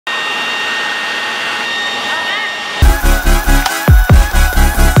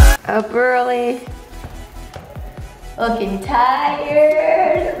Up early. Looking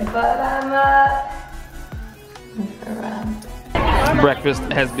tired, but I'm up. Breakfast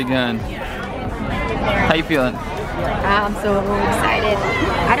has begun. How you feeling? I'm so excited.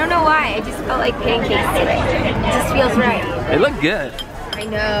 I don't know why, I just felt like pancakes today. It just feels right. They look good. I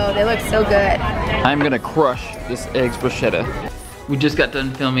know, they look so good. I'm gonna crush this eggs bruschetta. We just got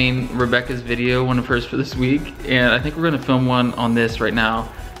done filming Rebecca's video, one of hers for this week, and I think we're gonna film one on this right now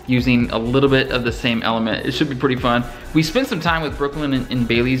using a little bit of the same element. It should be pretty fun. We spent some time with Brooklyn and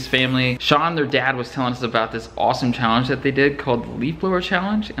Bailey's family. Sean, their dad, was telling us about this awesome challenge that they did called the Leaf Blower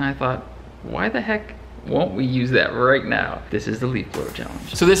Challenge, and I thought, why the heck won't we use that right now? This is the Leaf Blower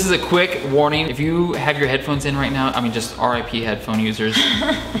Challenge. So this is a quick warning. If you have your headphones in right now, I mean just RIP headphone users,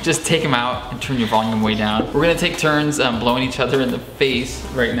 just take them out and turn your volume way down. We're gonna take turns blowing each other in the face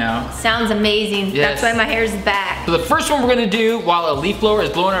right now. Sounds amazing. Yes. That's why my hair's back. So the first one we're gonna do while a leaf blower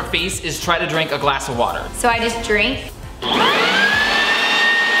is blowing our face is try to drink a glass of water. So I just drink.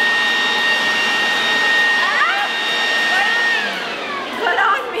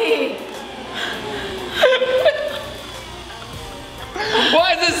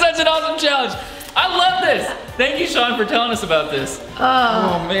 Why is this such an awesome challenge? I love this. Thank you, Sean, for telling us about this.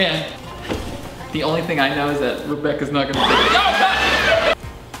 Oh man. The only thing I know is that Rebecca's not gonna take it. No, God!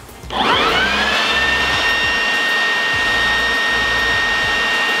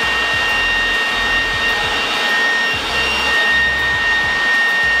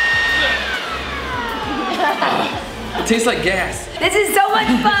 It tastes like gas. This is so much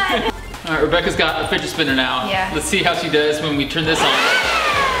fun. All right, Rebecca's got a fidget spinner now. Yeah. Let's see how she does when we turn this on.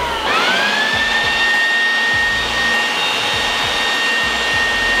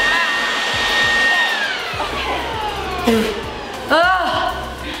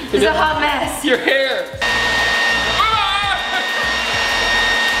 Oh, it's a hot mess. Your hair.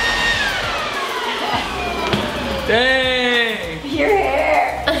 Dang. Your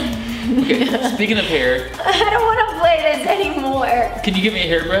hair. Okay, speaking of hair. I don't want to play this anymore. Can you give me a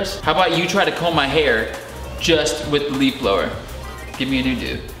hairbrush? How about you try to comb my hair just with the leaf blower? Give me a new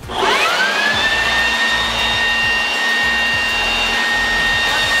do.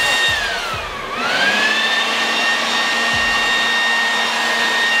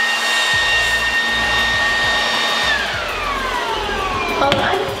 Hold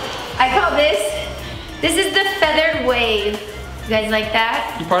on. I call this is the feathered wave. You guys like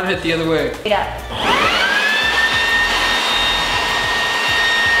that? You parted it the other way. Yeah.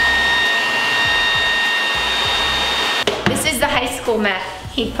 This is the high school Matt.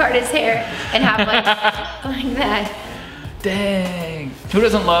 He'd part his hair and have like that. Dang. Who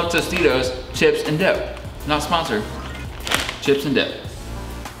doesn't love Tostitos, chips, and dip? Not sponsored. Chips and dip.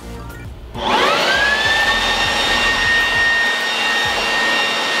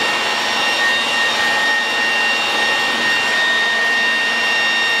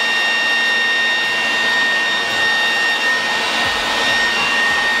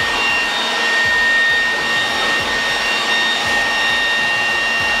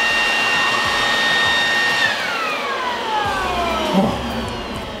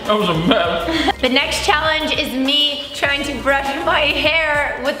 That was a mess. The next challenge is me trying to brush my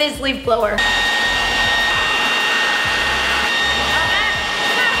hair with this leaf blower.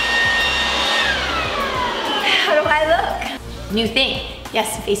 How do I look? New thing.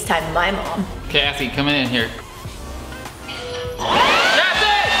 Yes, FaceTime my mom. Kathy, coming in here.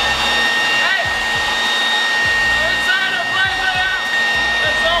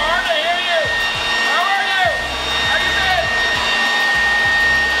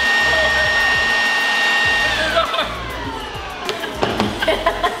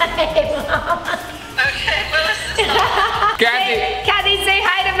 Kathy, say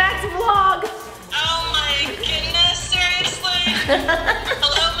hi to Matt's vlog. Oh my goodness, seriously?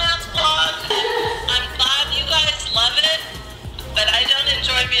 Hello, Matt's vlog. I'm glad you guys love it, but I don't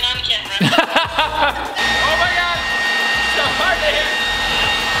enjoy being on camera. Oh my God, so hard to hear.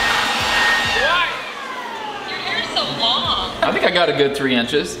 Why? Your hair's so long. I think I got a good 3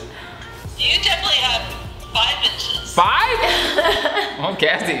 inches. You definitely have 5 inches. 5? Oh,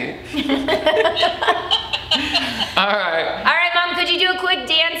 Kathy. All right. All right, Mom, could you do a quick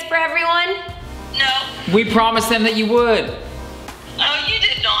dance for everyone? No. We promised them that you would. Oh, you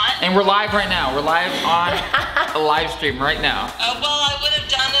did not. And we're live right now. We're live on a live stream right now. Oh, well, I would have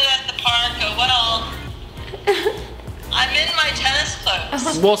done it at the park. Oh, well. I'm in my tennis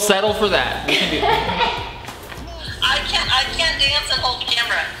clothes. We'll settle for that. We can do I can't dance and hold the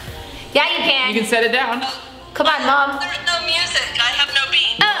camera. Yeah, you can. You can set it down. Come on, Mom. There's no music. I have no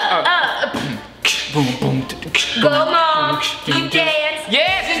beat. Boom, boom, Go, Mom. You dance.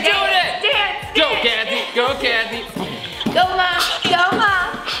 Yes, she's doing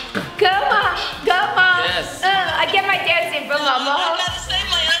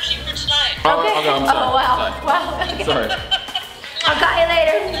Okay. I'll go. I'm sorry. Oh, wow. Sorry. Wow. Okay. Sorry. I'll call you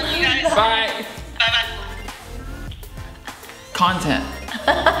later. Bye. Bye-bye. Content.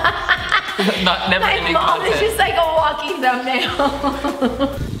 Never My ending mom content. is just like a walking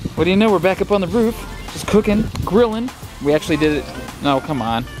thumbnail. What do you know? We're back up on the roof, just cooking, grilling. We actually did it. No, come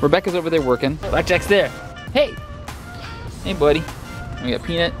on. Rebecca's over there working. Blackjack's there. Hey. Hey, buddy. We got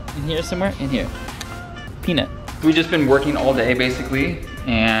Peanut in here somewhere. In here. Peanut. We've just been working all day, basically,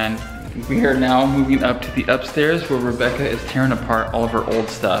 and we are now moving up to the upstairs where Rebecca is tearing apart all of her old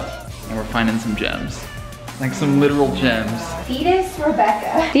stuff, and we're finding some gems. Like some literal gems. Fetus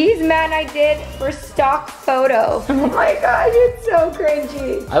Rebecca. These men I did for stock photo. Oh my gosh, it's so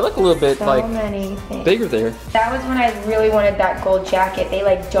cringy. I look a little bit So like many things. bigger there. That was when I really wanted that gold jacket. They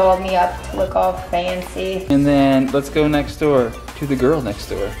like dolled me up to look all fancy. And then let's go next door to the girl next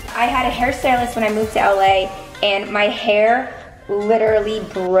door. I had a hairstylist when I moved to LA, and my hair literally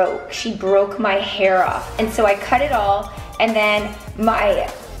broke. She broke my hair off. And so I cut it all, and then my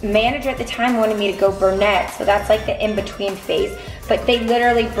manager at the time wanted me to go brunette, so that's like the in-between phase. But they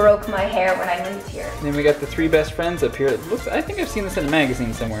literally broke my hair when I moved here. And then we got the three best friends up here. It looks, I think I've seen this in a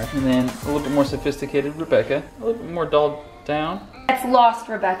magazine somewhere. And then a little bit more sophisticated Rebecca, a little bit more dolled down. That's Lost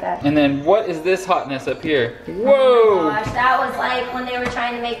Rebecca. And then what is this hotness up here? Oh Whoa! my gosh, that was like when they were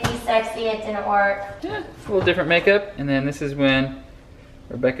trying to make me sexy, it didn't work. Yeah, it's a little different makeup. And then this is when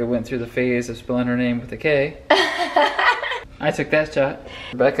Rebecca went through the phase of spelling her name with a K. I took that shot.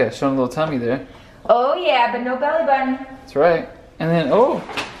 Rebecca showing a little tummy there. Oh yeah, but no belly button. That's right. And then, oh,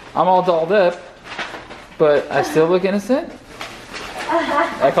 I'm all dolled up, but I still look innocent.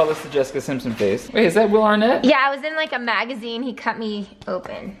 I call this the Jessica Simpson face. Wait, is that Will Arnett? Yeah, I was in like a magazine, he cut me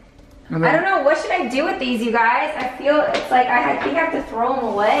open. And I then- don't know, what should I do with these, you guys? I feel it's like I think I have to throw them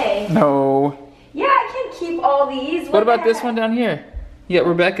away. No. Yeah, I can't keep all these. What about the this heck? one down here? You got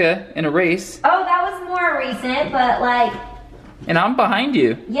Rebecca in a race, Oh, that was more recent, but like, and I'm behind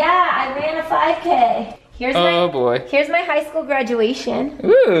you. yeah, I ran a 5K. Here's Oh boy. Here's my high school graduation.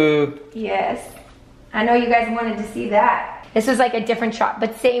 Ooh. Yes. I know you guys wanted to see that. This was like a different shot,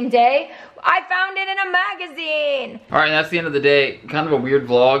 but same day, I found it in a magazine. All right, that's the end of the day. Kind of a weird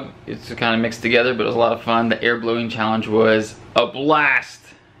vlog. It's kind of mixed together, but it was a lot of fun. The air blowing challenge was a blast.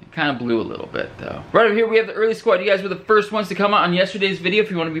 Kind of blew a little bit though. Right over here we have the early squad. You guys were the first ones to come out on yesterday's video. If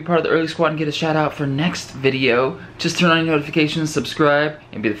you want to be part of the early squad and get a shout out for next video, just turn on your notifications, subscribe,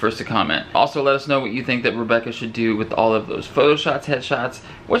 and be the first to comment. Also let us know what you think that Rebecca should do with all of those photo shots, headshots.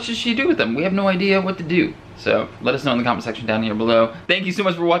 What should she do with them? We have no idea what to do. So let us know in the comment section down here below. Thank you so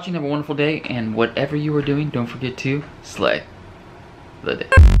much for watching. Have a wonderful day, and whatever you are doing, don't forget to slay the day.